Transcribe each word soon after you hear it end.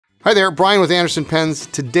Hi there, Brian with Anderson Pens.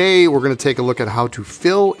 Today we're going to take a look at how to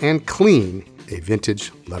fill and clean a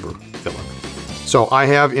vintage lever filler. So I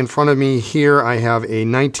have in front of me here, I have a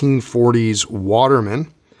 1940s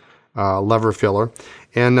Waterman lever filler.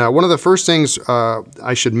 And one of the first things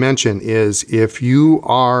I should mention is if you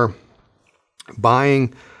are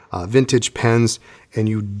buying vintage pens and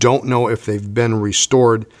you don't know if they've been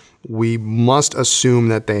restored, we must assume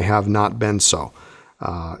that they have not been so.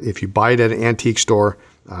 If you buy it at an antique store,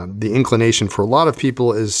 the inclination for a lot of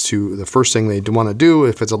people is to, the first thing they want to do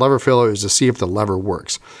if it's a lever filler is to see if the lever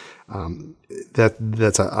works.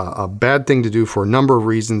 That's a bad thing to do for a number of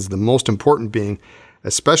reasons, the most important being,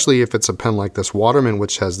 especially if it's a pen like this Waterman,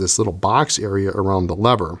 which has this little box area around the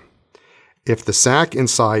lever. If the sack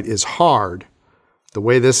inside is hard, the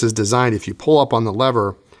way this is designed, if you pull up on the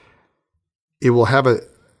lever, it will have an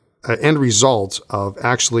end result of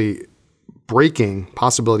actually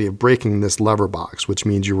possibility of breaking this lever box, which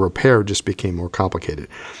means your repair just became more complicated.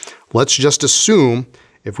 Let's just assume,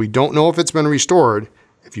 if we don't know if it's been restored,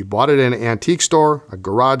 if you bought it in an antique store, a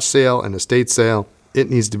garage sale, an estate sale, it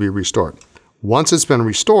needs to be restored. Once it's been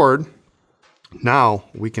restored, now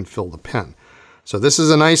we can fill the pen. So this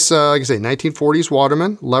is a nice, like I say, 1940s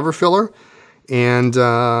Waterman lever filler. And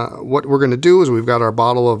what we're going to do is we've got our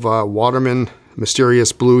bottle of Waterman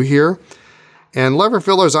Mysterious Blue here. And lever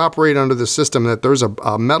fillers operate under the system that there's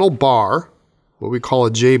a metal bar, what we call a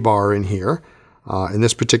J-bar in here. In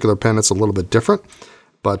this particular pen, it's a little bit different.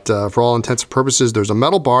 But for all intents and purposes, there's a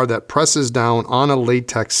metal bar that presses down on a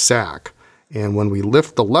latex sack. And when we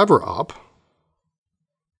lift the lever up,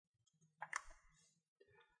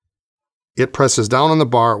 it presses down on the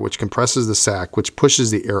bar, which compresses the sack, which pushes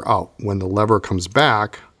the air out. When the lever comes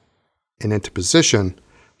back and into position,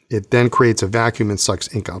 it then creates a vacuum and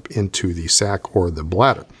sucks ink up into the sack or the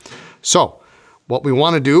bladder. So what we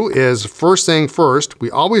want to do is, first thing first,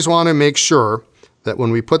 we always want to make sure that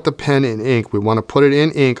when we put the pen in ink, we want to put it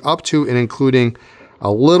in ink up to and including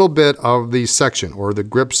a little bit of the section or the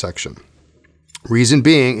grip section. Reason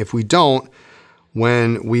being, if we don't,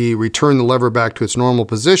 when we return the lever back to its normal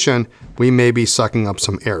position, we may be sucking up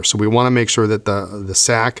some air. So we want to make sure that the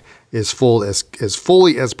sack is full as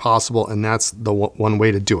fully as possible, and that's the one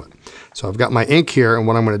way to do it. So I've got my ink here, and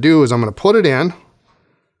what I'm going to do is I'm going to put it in,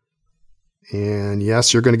 and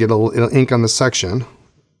yes, you're going to get a little ink on the section.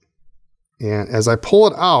 And as I pull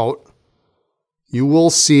it out, you will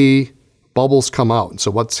see bubbles come out.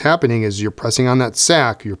 So what's happening is you're pressing on that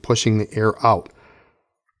sack, you're pushing the air out.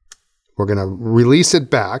 We're going to release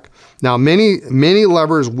it back. Now, many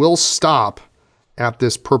levers will stop at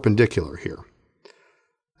this perpendicular here.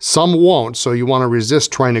 Some won't, so you want to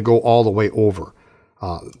resist trying to go all the way over.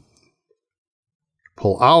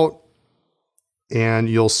 Pull out, and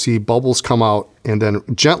you'll see bubbles come out, and then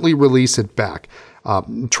gently release it back.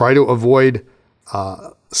 Try to avoid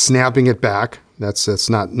snapping it back. That's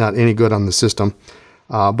not any good on the system.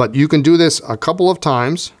 But you can do this a couple of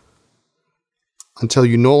times until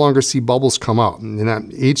you no longer see bubbles come out.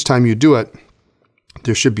 And each time you do it,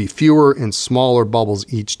 there should be fewer and smaller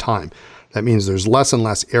bubbles each time. That means there's less and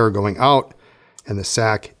less air going out, and the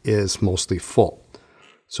sack is mostly full.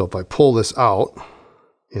 So if I pull this out,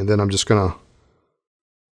 and then I'm just going to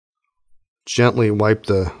gently wipe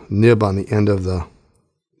the nib on the end of the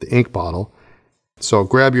ink bottle. So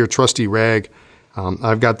grab your trusty rag.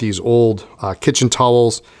 I've got these old kitchen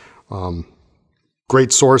towels.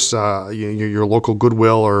 Great source, your local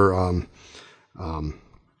Goodwill or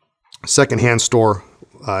secondhand store.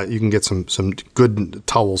 You can get some good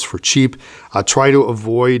towels for cheap. Try to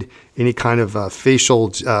avoid any kind of facial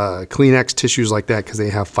Kleenex tissues like that because they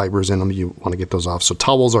have fibers in them. You want to get those off. So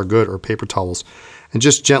towels are good, or paper towels. And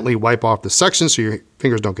just gently wipe off the section so your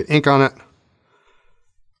fingers don't get ink on it. A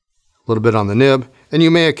little bit on the nib. And you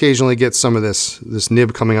may occasionally get some of this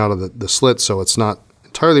nib coming out of the slit, so it's not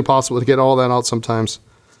entirely possible to get all that out sometimes.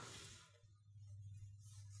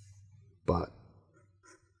 But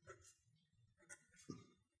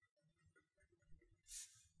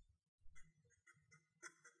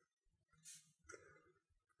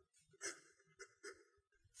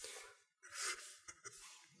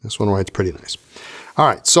this one writes pretty nice. All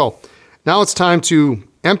right, so now it's time to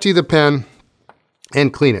empty the pen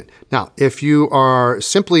and clean it. Now, if you've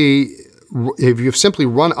simply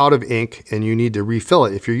run out of ink and you need to refill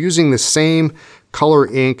it, if you're using the same color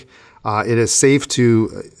ink, it is safe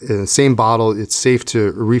to, in the same bottle, it's safe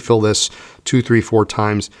to refill this 2, 3, 4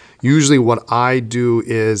 times. Usually what I do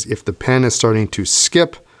is if the pen is starting to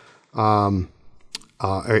skip,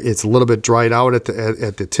 it's a little bit dried out at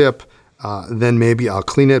the tip, then maybe I'll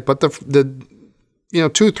clean it. But the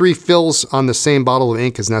 2, 3 fills on the same bottle of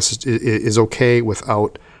ink is okay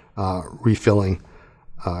without refilling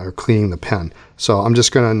or cleaning the pen. So I'm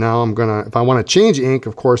just gonna, if I want to change ink,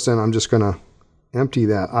 of course, then I'm just gonna empty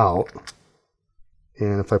that out.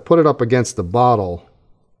 And if I put it up against the bottle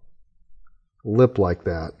lip like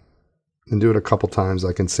that and do it a couple times,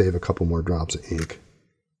 I can save a couple more drops of ink.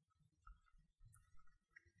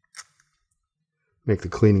 Make the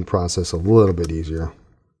cleaning process a little bit easier.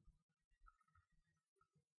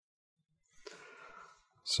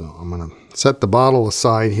 So I'm going to set the bottle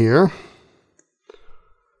aside here.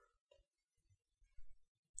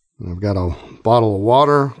 And I've got a bottle of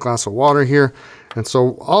water, glass of water here. And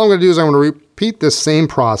so all I'm going to do is I'm going to repeat this same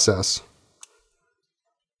process.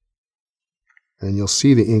 And you'll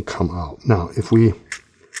see the ink come out. Now, if we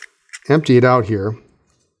empty it out here,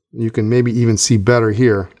 you can maybe even see better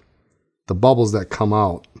here the bubbles that come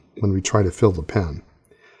out when we try to fill the pen.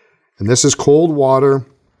 And this is cold water.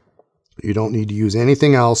 You don't need to use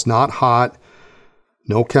anything else, not hot,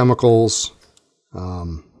 no chemicals,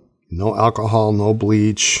 no alcohol, no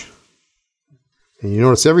bleach. And you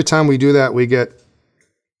notice every time we do that, we get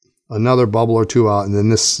another bubble or two out, and then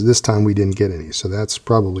this time we didn't get any. So that's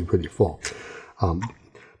probably pretty full.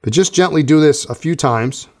 But just gently do this a few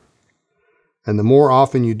times, and the more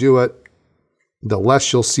often you do it, the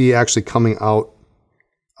less you'll see actually coming out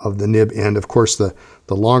of the nib end. Of course, the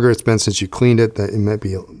longer it's been since you cleaned it, that it might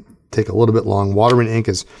take a little bit long. Water and ink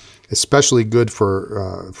is especially good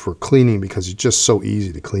for cleaning because it's just so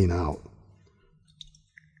easy to clean out.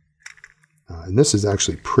 And this is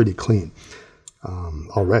actually pretty clean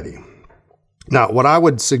already. Now, what I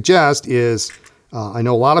would suggest is, I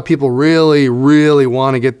know a lot of people really, really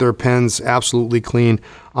want to get their pens absolutely clean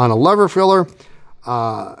on a lever filler.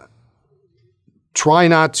 Try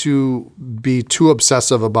not to be too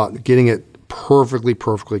obsessive about getting it perfectly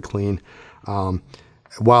clean.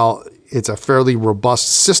 While it's a fairly robust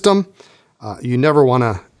system, you never want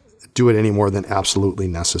to do it any more than absolutely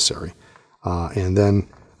necessary. And then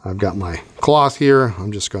I've got my cloth here.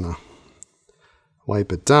 I'm just going to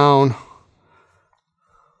wipe it down.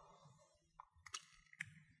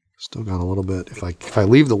 Still got a little bit. If I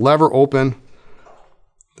leave the lever open,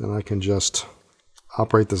 then I can just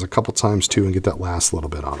operate this a couple times too and get that last little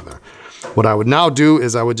bit out of there. What I would now do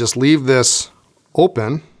is I would just leave this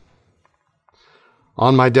open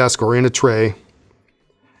on my desk or in a tray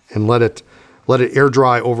and let it air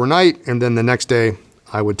dry overnight, and then the next day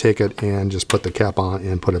I would take it and just put the cap on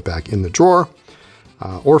and put it back in the drawer,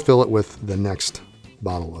 or fill it with the next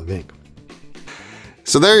bottle of ink.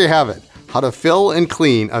 So there you have it, how to fill and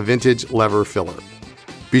clean a vintage lever filler.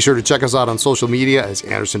 Be sure to check us out on social media as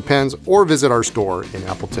Anderson Pens or visit our store in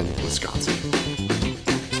Appleton, Wisconsin.